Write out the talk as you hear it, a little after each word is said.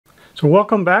So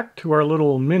welcome back to our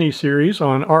little mini-series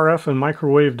on RF and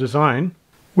microwave design.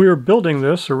 We are building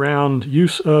this around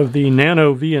use of the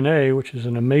NanoVNA, which is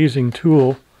an amazing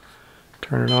tool.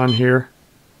 Turn it on here.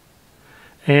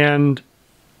 And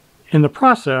in the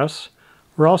process,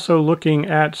 we're also looking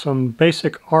at some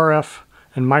basic RF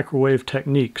and microwave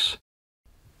techniques.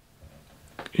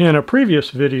 In a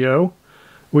previous video,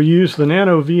 we used the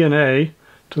NanoVNA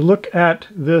to look at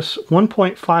this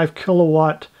 1.5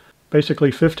 kilowatt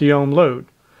basically 50 ohm load,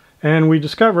 and we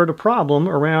discovered a problem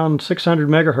around 600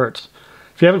 megahertz.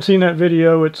 If you haven't seen that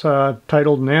video, it's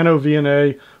titled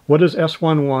NanoVNA, What is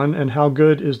S11 and How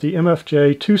Good is the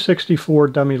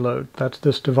MFJ-264 Dummy Load? That's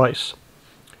this device.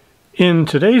 In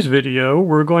today's video,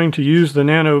 we're going to use the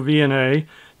NanoVNA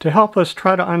to help us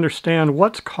try to understand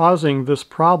what's causing this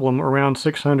problem around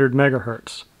 600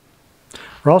 megahertz.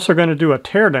 We're also going to do a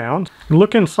teardown and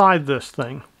look inside this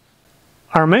thing.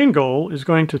 Our main goal is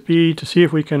going to be to see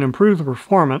if we can improve the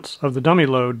performance of the dummy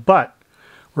load, but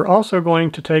we're also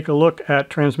going to take a look at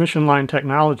transmission line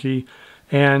technology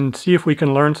and see if we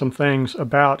can learn some things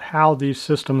about how these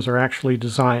systems are actually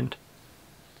designed.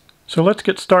 So let's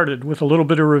get started with a little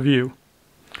bit of review.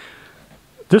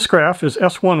 This graph is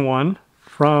S11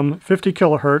 from 50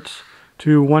 kilohertz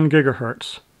to 1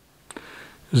 gigahertz.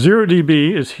 0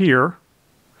 dB is here,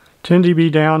 10 dB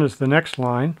down is the next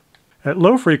line. At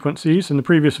low frequencies, in the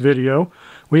previous video,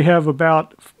 we have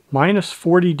about minus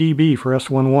 40 dB for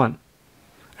S11,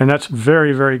 and that's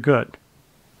very, very good.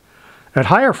 At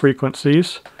higher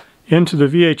frequencies, into the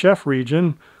VHF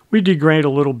region, we degrade a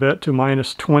little bit to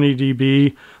minus 20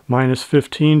 dB, minus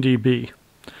 15 dB.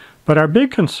 But our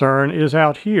big concern is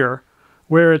out here,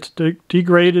 where it's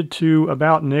degraded to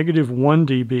about negative 1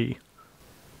 dB.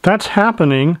 That's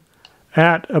happening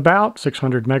at about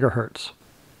 600 megahertz.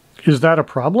 Is that a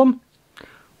problem?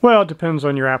 Well, it depends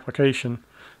on your application.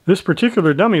 This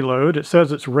particular dummy load, it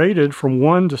says it's rated from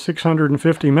 1 to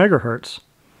 650 megahertz.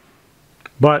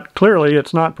 But clearly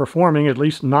it's not performing, at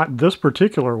least not this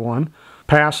particular one,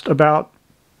 past about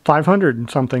 500 and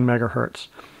something megahertz.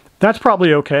 That's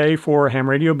probably okay for ham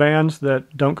radio bands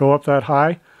that don't go up that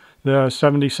high. The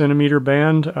 70 centimeter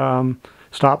band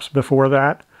stops before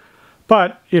that.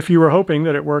 But if you were hoping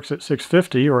that it works at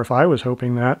 650, or if I was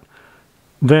hoping that,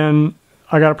 then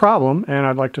I got a problem and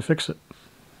I'd like to fix it.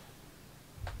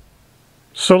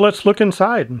 So let's look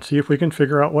inside and see if we can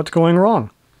figure out what's going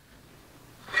wrong.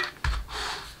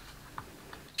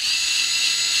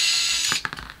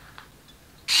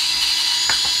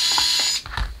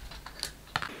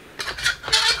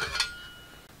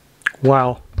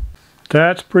 Wow,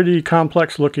 that's pretty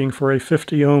complex looking for a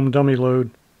 50 ohm dummy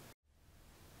load.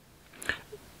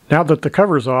 Now that the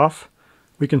cover's off,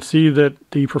 we can see that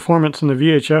the performance in the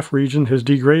VHF region has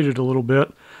degraded a little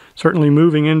bit. Certainly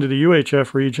moving into the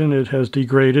UHF region, it has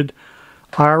degraded.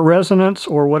 Our resonance,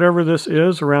 or whatever this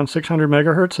is, around 600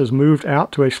 megahertz has moved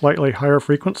out to a slightly higher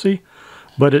frequency,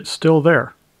 but it's still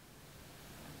there.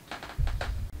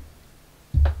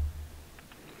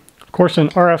 Of course, in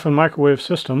RF and microwave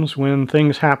systems, when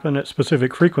things happen at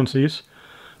specific frequencies,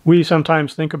 we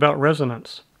sometimes think about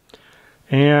resonance.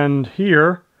 And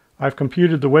here, I've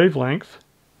computed the wavelength.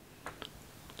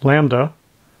 Lambda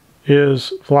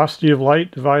is velocity of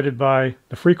light divided by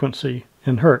the frequency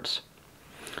in hertz.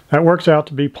 That works out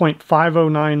to be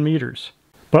 0.509 meters.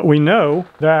 But we know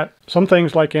that some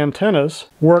things like antennas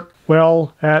work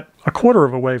well at a quarter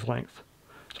of a wavelength.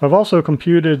 So I've also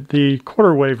computed the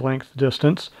quarter wavelength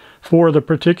distance for the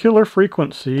particular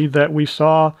frequency that we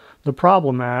saw the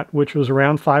problem at, which was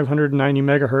around 590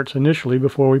 megahertz initially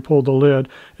before we pulled the lid,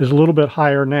 is a little bit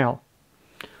higher now.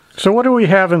 So what do we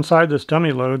have inside this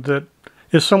dummy load that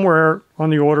is somewhere on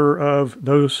the order of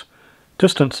those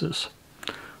distances?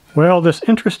 Well, this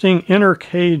interesting inner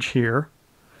cage here,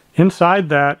 inside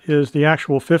that is the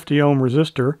actual 50 ohm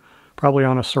resistor, probably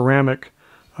on a ceramic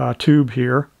tube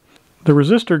here. The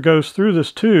resistor goes through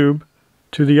this tube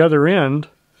to the other end,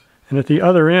 and at the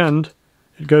other end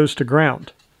it goes to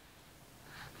ground.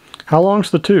 How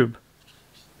long's the tube?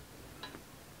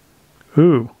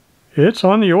 Ooh. It's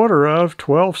on the order of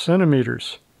 12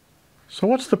 centimeters. So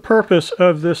what's the purpose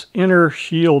of this inner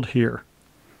shield here?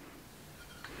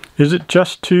 Is it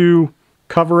just to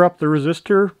cover up the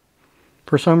resistor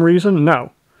for some reason?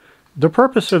 No. The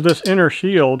purpose of this inner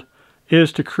shield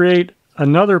is to create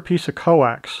another piece of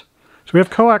coax. So we have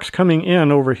coax coming in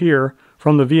over here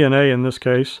from the VNA in this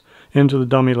case into the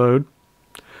dummy load.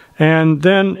 And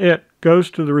then it goes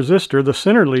to the resistor, the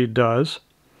center lead does.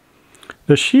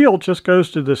 The shield just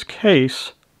goes to this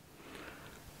case,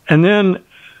 and then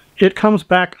it comes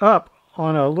back up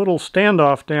on a little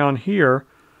standoff down here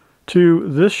to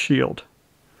this shield.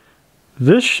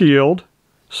 This shield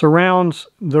surrounds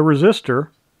the resistor,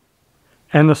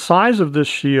 and the size of this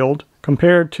shield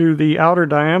compared to the outer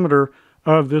diameter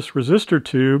of this resistor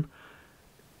tube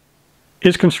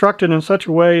is constructed in such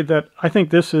a way that I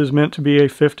think this is meant to be a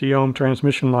 50 ohm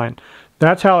transmission line.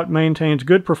 That's how it maintains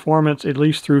good performance, at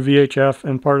least through VHF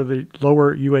and part of the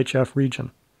lower UHF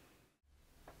region.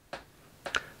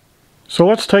 So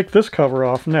let's take this cover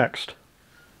off next.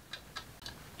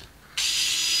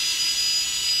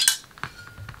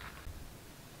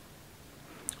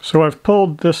 So I've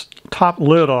pulled this top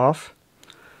lid off,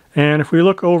 and if we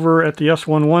look over at the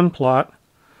S11 plot,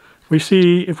 we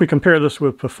see, if we compare this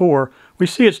with before, we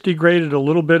see it's degraded a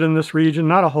little bit in this region,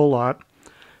 not a whole lot.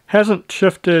 Hasn't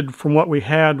shifted from what we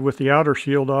had with the outer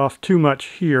shield off too much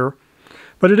here,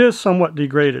 but it is somewhat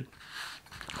degraded.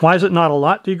 Why is it not a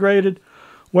lot degraded?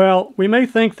 Well, we may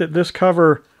think that this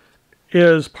cover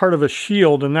is part of a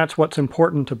shield and that's what's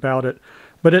important about it,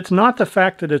 but it's not the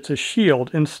fact that it's a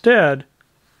shield. Instead,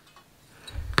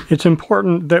 it's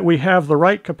important that we have the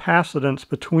right capacitance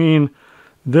between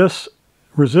this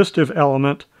resistive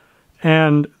element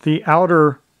and the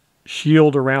outer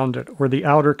shield around it, or the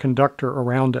outer conductor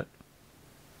around it.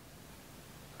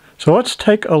 So let's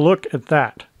take a look at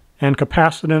that, and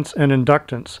capacitance and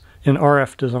inductance in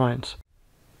RF designs.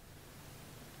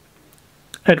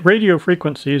 At radio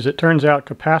frequencies, it turns out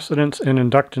capacitance and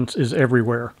inductance is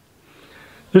everywhere.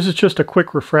 This is just a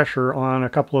quick refresher on a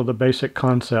couple of the basic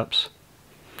concepts.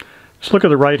 Let's look at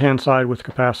the right-hand side with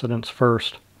capacitance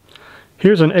first.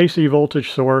 Here's an AC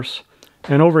voltage source,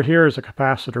 and over here is a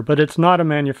capacitor, but it's not a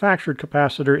manufactured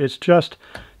capacitor, it's just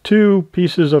two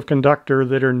pieces of conductor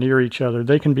that are near each other.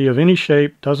 They can be of any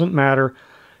shape, doesn't matter.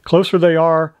 Closer they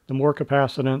are, the more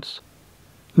capacitance.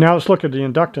 Now let's look at the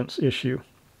inductance issue.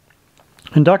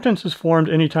 Inductance is formed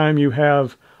anytime you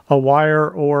have a wire,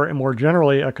 or more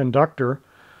generally a conductor,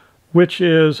 which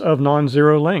is of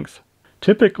non-zero length.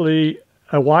 Typically,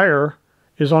 a wire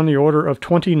is on the order of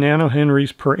 20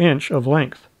 nanohenries per inch of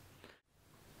length.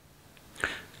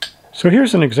 So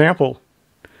here's an example.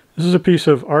 This is a piece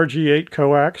of RG8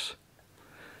 coax,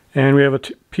 and we have a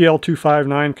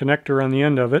PL259 connector on the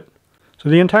end of it. So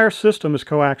the entire system is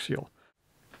coaxial.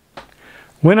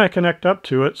 When I connect up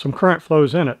to it, some current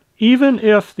flows in it. Even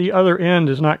if the other end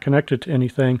is not connected to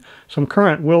anything, some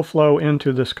current will flow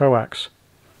into this coax.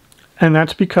 And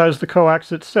that's because the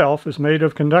coax itself is made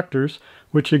of conductors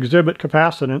which exhibit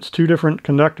capacitance, two different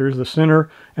conductors, the center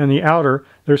and the outer.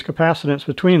 There's capacitance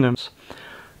between them.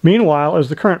 Meanwhile, as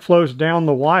the current flows down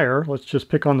the wire, let's just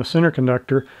pick on the center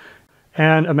conductor,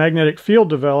 and a magnetic field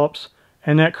develops,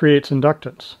 and that creates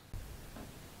inductance.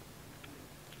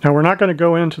 Now, we're not going to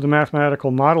go into the mathematical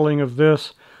modeling of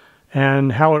this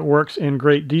and how it works in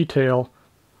great detail,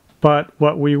 but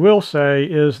what we will say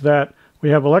is that we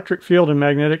have electric field and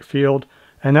magnetic field,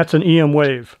 and that's an EM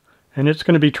wave, and it's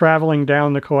going to be traveling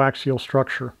down the coaxial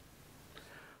structure.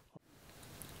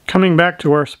 Coming back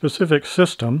to our specific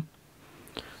system,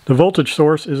 the voltage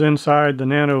source is inside the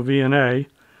NanoVNA.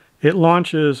 It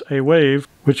launches a wave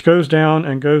which goes down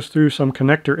and goes through some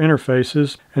connector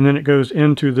interfaces, and then it goes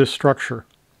into this structure.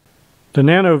 The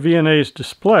NanoVNA's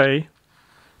display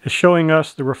is showing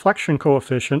us the reflection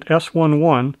coefficient,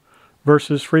 S11,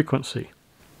 versus frequency.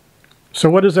 So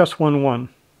what is S11?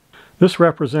 This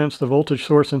represents the voltage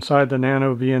source inside the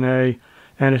NanoVNA,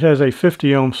 and it has a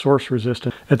 50 ohm source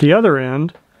resistance. At the other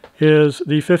end is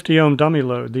the 50 ohm dummy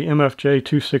load, the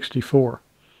MFJ-264.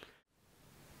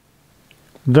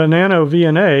 The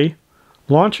NanoVNA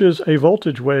launches a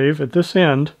voltage wave at this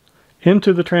end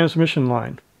into the transmission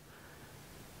line.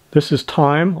 This is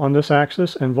time on this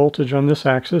axis and voltage on this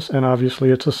axis, and obviously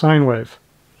it's a sine wave.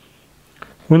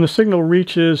 When the signal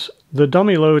reaches the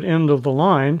dummy load end of the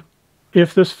line,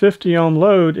 if this 50 ohm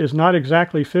load is not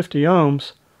exactly 50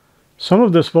 ohms, some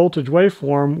of this voltage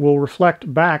waveform will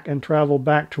reflect back and travel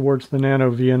back towards the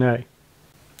NanoVNA.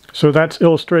 So that's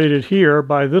illustrated here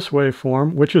by this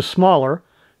waveform, which is smaller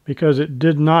because it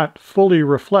did not fully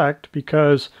reflect,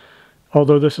 because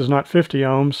although this is not 50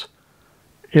 ohms,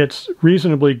 it's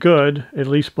reasonably good, at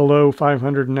least below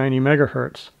 590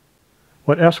 megahertz.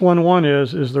 What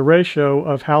S11 is the ratio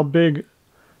of how big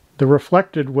the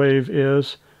reflected wave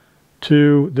is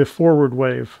to the forward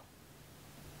wave.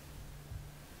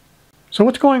 So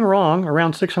what's going wrong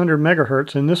around 600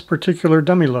 megahertz in this particular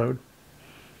dummy load?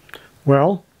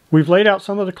 Well, we've laid out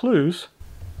some of the clues.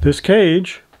 This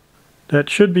cage, that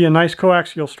should be a nice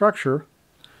coaxial structure,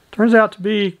 turns out to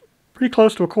be pretty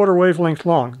close to a quarter wavelength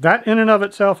long. That in and of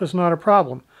itself is not a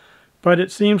problem, but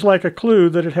it seems like a clue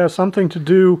that it has something to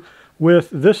do with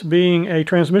this being a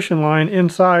transmission line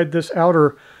inside this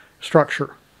outer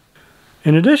structure.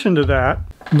 In addition to that,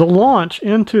 the launch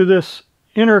into this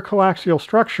inner coaxial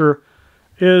structure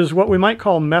is what we might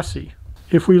call messy.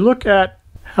 If we look at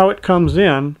how it comes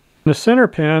in, the center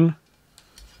pin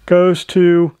goes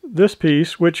to this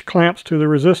piece, which clamps to the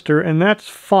resistor, and that's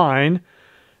fine,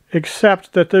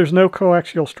 except that there's no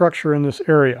coaxial structure in this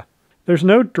area. There's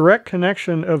no direct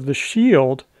connection of the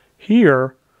shield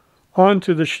here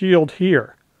onto the shield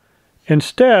here.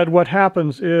 Instead, what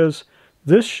happens is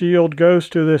this shield goes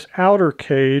to this outer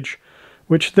cage,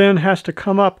 which then has to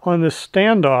come up on this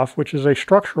standoff, which is a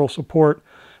structural support,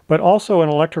 but also an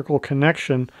electrical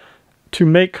connection to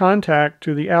make contact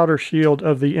to the outer shield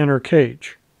of the inner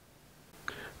cage.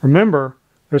 Remember,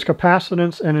 there's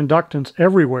capacitance and inductance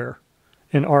everywhere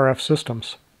in RF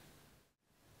systems.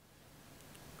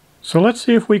 So let's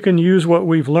see if we can use what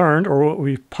we've learned, or what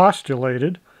we've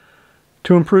postulated,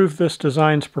 to improve this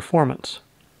design's performance.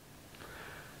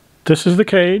 This is the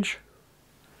cage.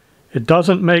 It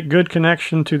doesn't make good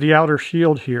connection to the outer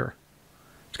shield here.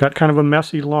 It's got kind of a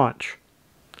messy launch.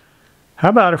 How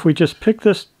about if we just pick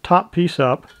this top piece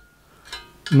up,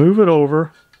 move it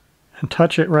over, and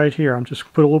touch it right here. I'm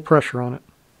just put a little pressure on it.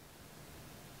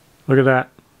 Look at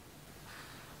that.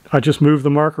 I just moved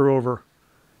the marker over.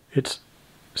 It's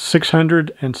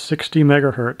 660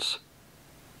 megahertz.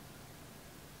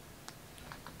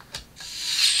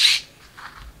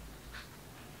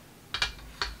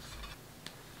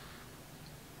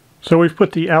 So we've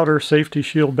put the outer safety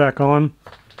shield back on.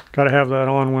 Got to have that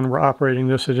on when we're operating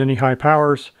this at any high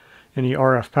powers, any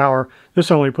RF power. This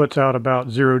only puts out about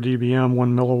 0 dBm,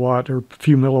 1 milliwatt, or a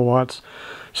few milliwatts.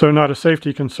 So not a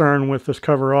safety concern with this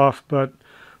cover off, but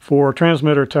for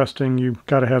transmitter testing, you've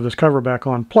got to have this cover back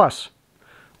on. Plus,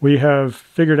 we have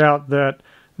figured out that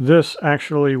this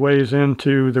actually weighs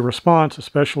into the response,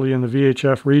 especially in the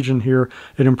VHF region here.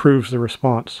 It improves the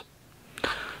response.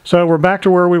 So we're back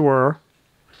to where we were.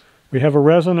 We have a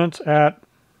resonance at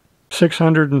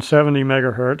 670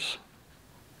 megahertz,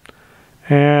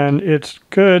 and it's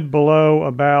good below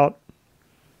about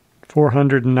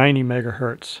 490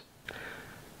 megahertz.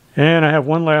 And I have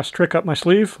one last trick up my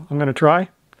sleeve I'm going to try.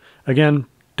 Again,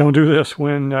 don't do this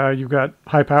when you've got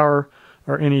high power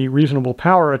or any reasonable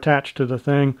power attached to the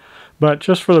thing, but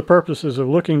just for the purposes of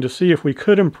looking to see if we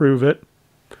could improve it.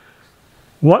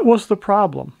 What was the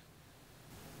problem?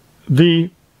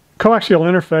 The coaxial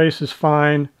interface is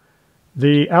fine.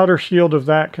 The outer shield of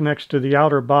that connects to the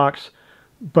outer box,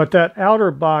 but that outer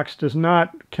box does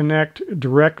not connect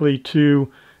directly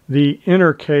to the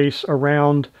inner case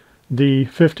around the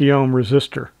 50 ohm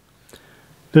resistor.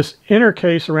 This inner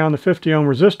case around the 50 ohm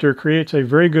resistor creates a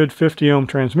very good 50 ohm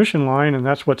transmission line, and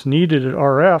that's what's needed at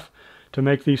RF to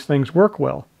make these things work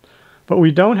well. But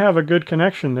we don't have a good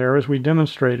connection there, as we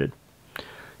demonstrated.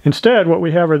 Instead, what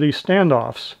we have are these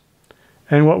standoffs.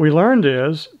 And what we learned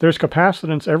is there's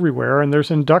capacitance everywhere and there's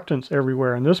inductance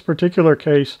everywhere. In this particular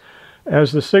case,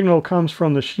 as the signal comes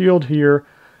from the shield here,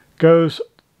 goes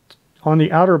on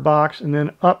the outer box and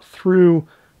then up through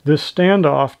this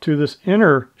standoff to this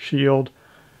inner shield,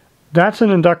 that's an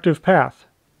inductive path.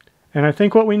 And I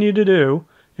think what we need to do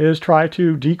is try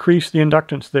to decrease the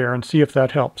inductance there and see if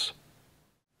that helps.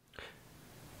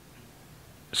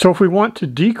 So if we want to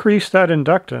decrease that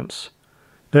inductance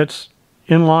that's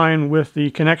in line with the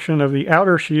connection of the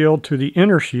outer shield to the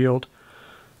inner shield,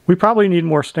 we probably need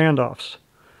more standoffs.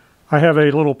 I have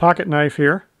a little pocket knife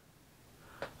here.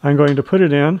 I'm going to put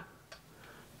it in,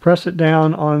 press it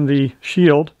down on the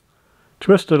shield,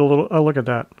 twist it a little. Oh, look at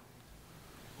that.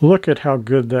 Look at how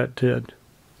good that did.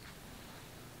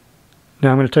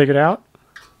 Now I'm going to take it out.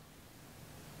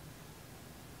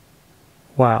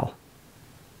 Wow.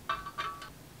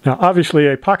 Now obviously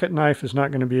a pocket knife is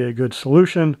not going to be a good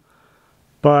solution,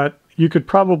 but you could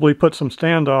probably put some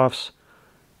standoffs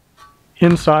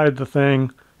inside the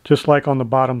thing, just like on the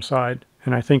bottom side,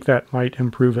 and I think that might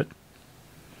improve it.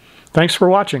 Thanks for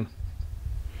watching.